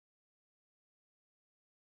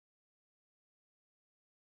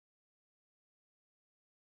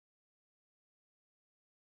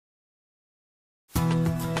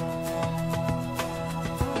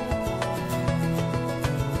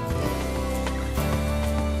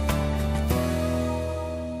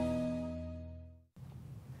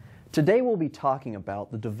Today we'll be talking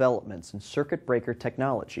about the developments in circuit breaker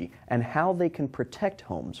technology and how they can protect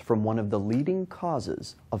homes from one of the leading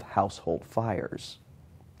causes of household fires.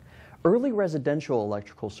 Early residential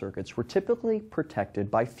electrical circuits were typically protected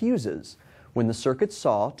by fuses. When the circuit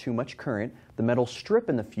saw too much current, the metal strip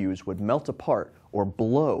in the fuse would melt apart or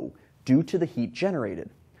blow due to the heat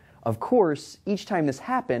generated. Of course, each time this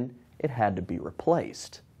happened, it had to be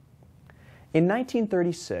replaced. In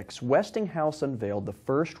 1936, Westinghouse unveiled the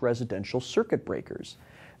first residential circuit breakers.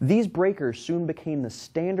 These breakers soon became the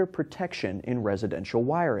standard protection in residential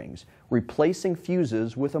wirings, replacing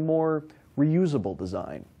fuses with a more reusable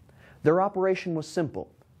design. Their operation was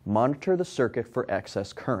simple: monitor the circuit for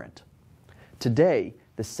excess current. Today,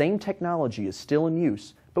 the same technology is still in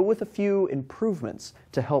use, but with a few improvements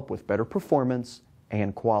to help with better performance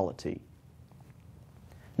and quality.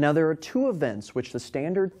 Now, there are two events which the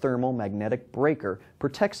standard thermal magnetic breaker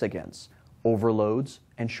protects against: overloads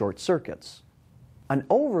and short circuits. An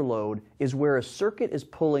overload is where a circuit is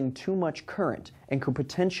pulling too much current and could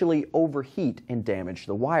potentially overheat and damage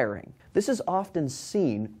the wiring. This is often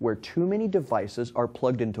seen where too many devices are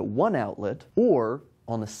plugged into one outlet or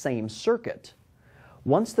on the same circuit.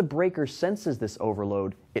 Once the breaker senses this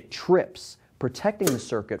overload, it trips, protecting the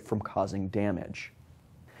circuit from causing damage.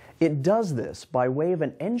 It does this by way of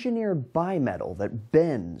an engineered bimetal that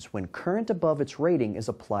bends when current above its rating is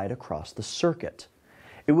applied across the circuit.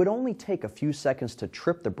 It would only take a few seconds to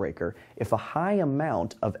trip the breaker if a high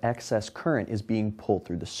amount of excess current is being pulled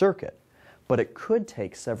through the circuit, but it could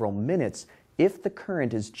take several minutes if the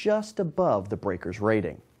current is just above the breaker's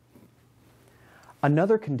rating.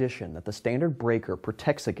 Another condition that the standard breaker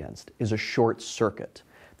protects against is a short circuit.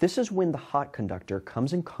 This is when the hot conductor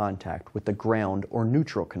comes in contact with the ground or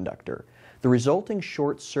neutral conductor. The resulting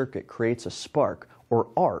short circuit creates a spark or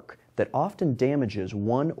arc that often damages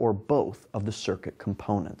one or both of the circuit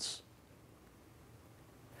components.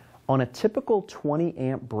 On a typical 20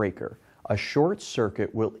 amp breaker, a short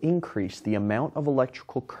circuit will increase the amount of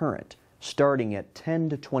electrical current starting at 10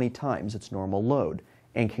 to 20 times its normal load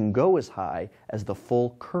and can go as high as the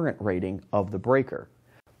full current rating of the breaker.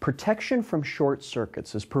 Protection from short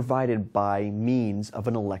circuits is provided by means of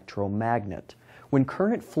an electromagnet. When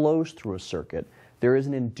current flows through a circuit, there is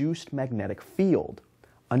an induced magnetic field.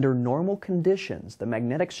 Under normal conditions, the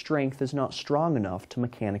magnetic strength is not strong enough to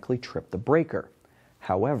mechanically trip the breaker.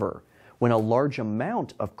 However, when a large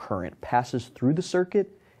amount of current passes through the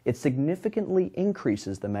circuit, it significantly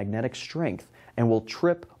increases the magnetic strength and will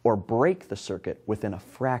trip or break the circuit within a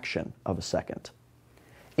fraction of a second.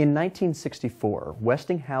 In 1964,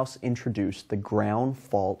 Westinghouse introduced the ground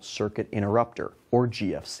fault circuit interrupter, or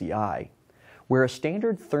GFCI. Where a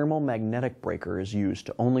standard thermal magnetic breaker is used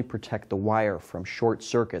to only protect the wire from short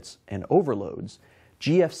circuits and overloads,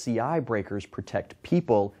 GFCI breakers protect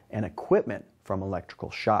people and equipment from electrical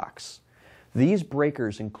shocks. These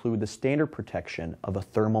breakers include the standard protection of a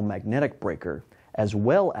thermal magnetic breaker, as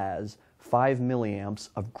well as 5 milliamps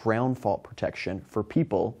of ground fault protection for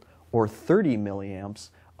people, or 30 milliamps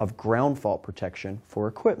of ground fault protection for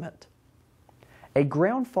equipment. A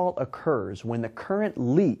ground fault occurs when the current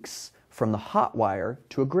leaks from the hot wire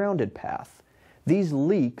to a grounded path. These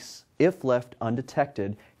leaks, if left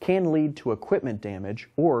undetected, can lead to equipment damage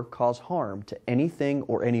or cause harm to anything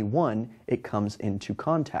or anyone it comes into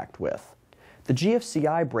contact with. The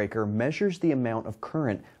GFCI breaker measures the amount of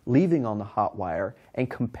current leaving on the hot wire and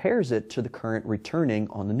compares it to the current returning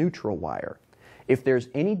on the neutral wire. If there's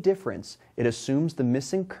any difference, it assumes the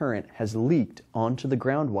missing current has leaked onto the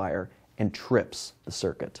ground wire and trips the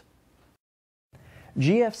circuit.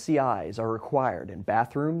 GFCIs are required in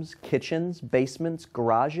bathrooms, kitchens, basements,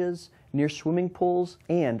 garages, near swimming pools,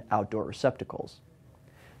 and outdoor receptacles.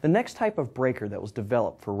 The next type of breaker that was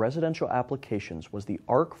developed for residential applications was the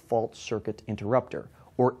arc fault circuit interrupter,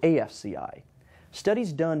 or AFCI.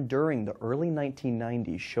 Studies done during the early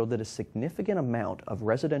 1990s showed that a significant amount of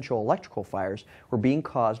residential electrical fires were being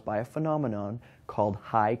caused by a phenomenon called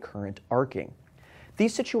high current arcing.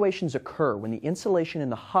 These situations occur when the insulation in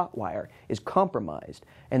the hot wire is compromised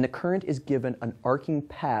and the current is given an arcing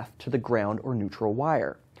path to the ground or neutral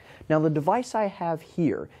wire. Now, the device I have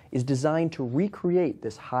here is designed to recreate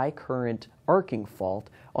this high current arcing fault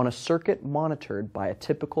on a circuit monitored by a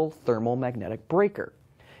typical thermal magnetic breaker.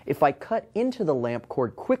 If I cut into the lamp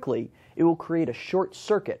cord quickly, it will create a short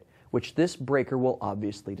circuit, which this breaker will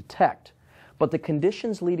obviously detect. But the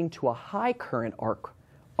conditions leading to a high current arc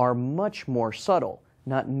are much more subtle,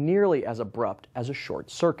 not nearly as abrupt as a short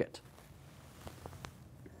circuit.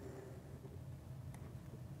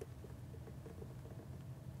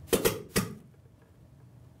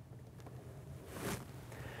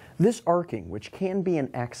 This arcing, which can be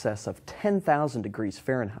in excess of 10,000 degrees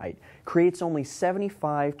Fahrenheit, creates only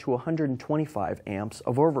 75 to 125 amps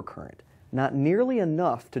of overcurrent, not nearly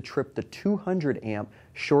enough to trip the 200 amp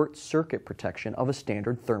short circuit protection of a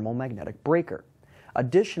standard thermomagnetic breaker.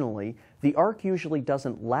 Additionally, the arc usually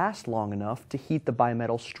doesn't last long enough to heat the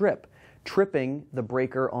bimetal strip, tripping the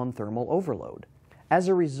breaker on thermal overload. As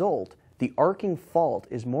a result, the arcing fault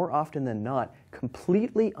is more often than not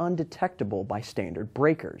completely undetectable by standard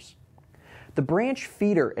breakers. The branch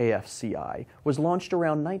feeder AFCI was launched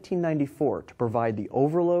around 1994 to provide the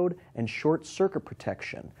overload and short circuit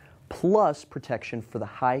protection, plus protection for the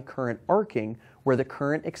high current arcing where the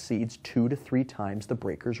current exceeds 2 to 3 times the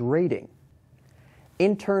breaker's rating.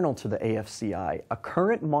 Internal to the AFCI, a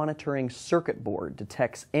current monitoring circuit board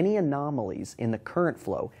detects any anomalies in the current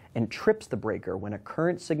flow and trips the breaker when a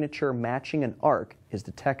current signature matching an arc is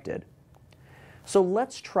detected. So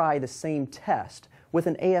let's try the same test with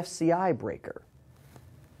an AFCI breaker.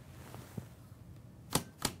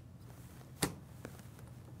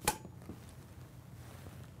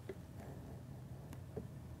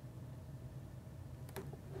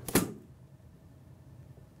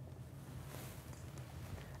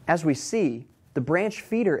 As we see, the branch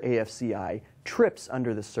feeder AFCI trips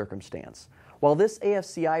under this circumstance. While this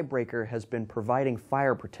AFCI breaker has been providing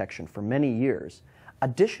fire protection for many years,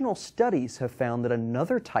 additional studies have found that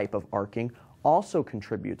another type of arcing also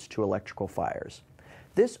contributes to electrical fires.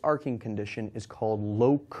 This arcing condition is called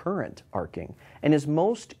low current arcing and is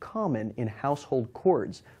most common in household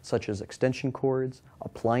cords such as extension cords,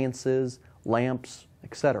 appliances, lamps,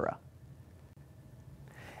 etc.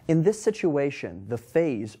 In this situation, the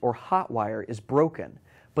phase or hot wire is broken,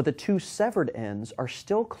 but the two severed ends are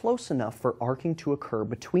still close enough for arcing to occur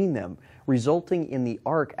between them, resulting in the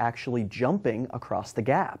arc actually jumping across the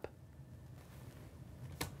gap.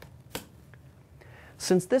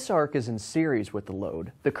 Since this arc is in series with the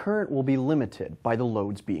load, the current will be limited by the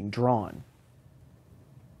loads being drawn.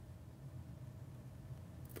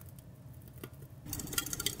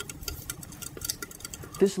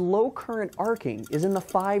 This low current arcing is in the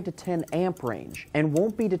 5 to 10 amp range and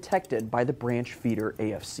won't be detected by the branch feeder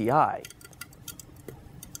AFCI.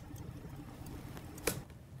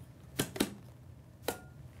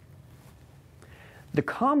 The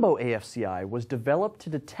combo AFCI was developed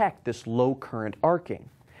to detect this low current arcing.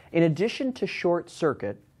 In addition to short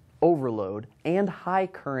circuit, overload, and high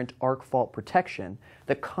current arc fault protection,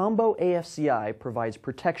 the combo AFCI provides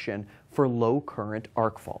protection for low current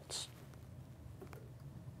arc faults.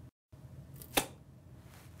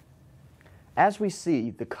 As we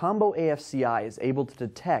see, the combo AFCI is able to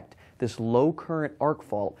detect this low current arc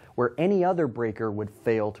fault where any other breaker would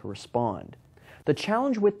fail to respond. The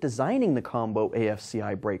challenge with designing the combo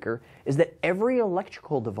AFCI breaker is that every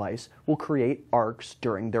electrical device will create arcs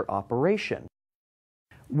during their operation.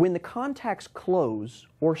 When the contacts close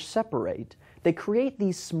or separate, they create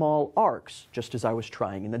these small arcs, just as I was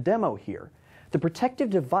trying in the demo here. The protective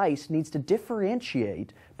device needs to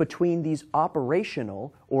differentiate between these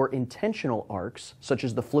operational or intentional arcs, such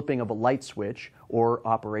as the flipping of a light switch or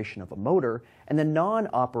operation of a motor, and the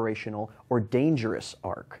non-operational or dangerous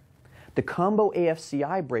arc. The combo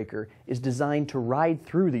AFCI breaker is designed to ride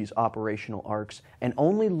through these operational arcs and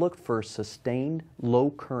only look for sustained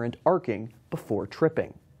low current arcing before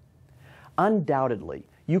tripping. Undoubtedly,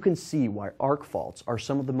 you can see why arc faults are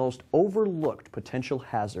some of the most overlooked potential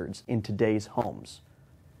hazards in today's homes.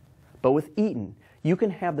 But with Eaton, you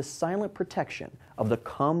can have the silent protection of the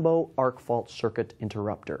combo arc fault circuit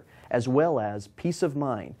interrupter, as well as peace of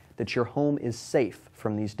mind that your home is safe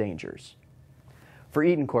from these dangers. For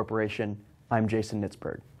Eaton Corporation, I'm Jason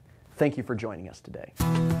Nitzberg. Thank you for joining us today.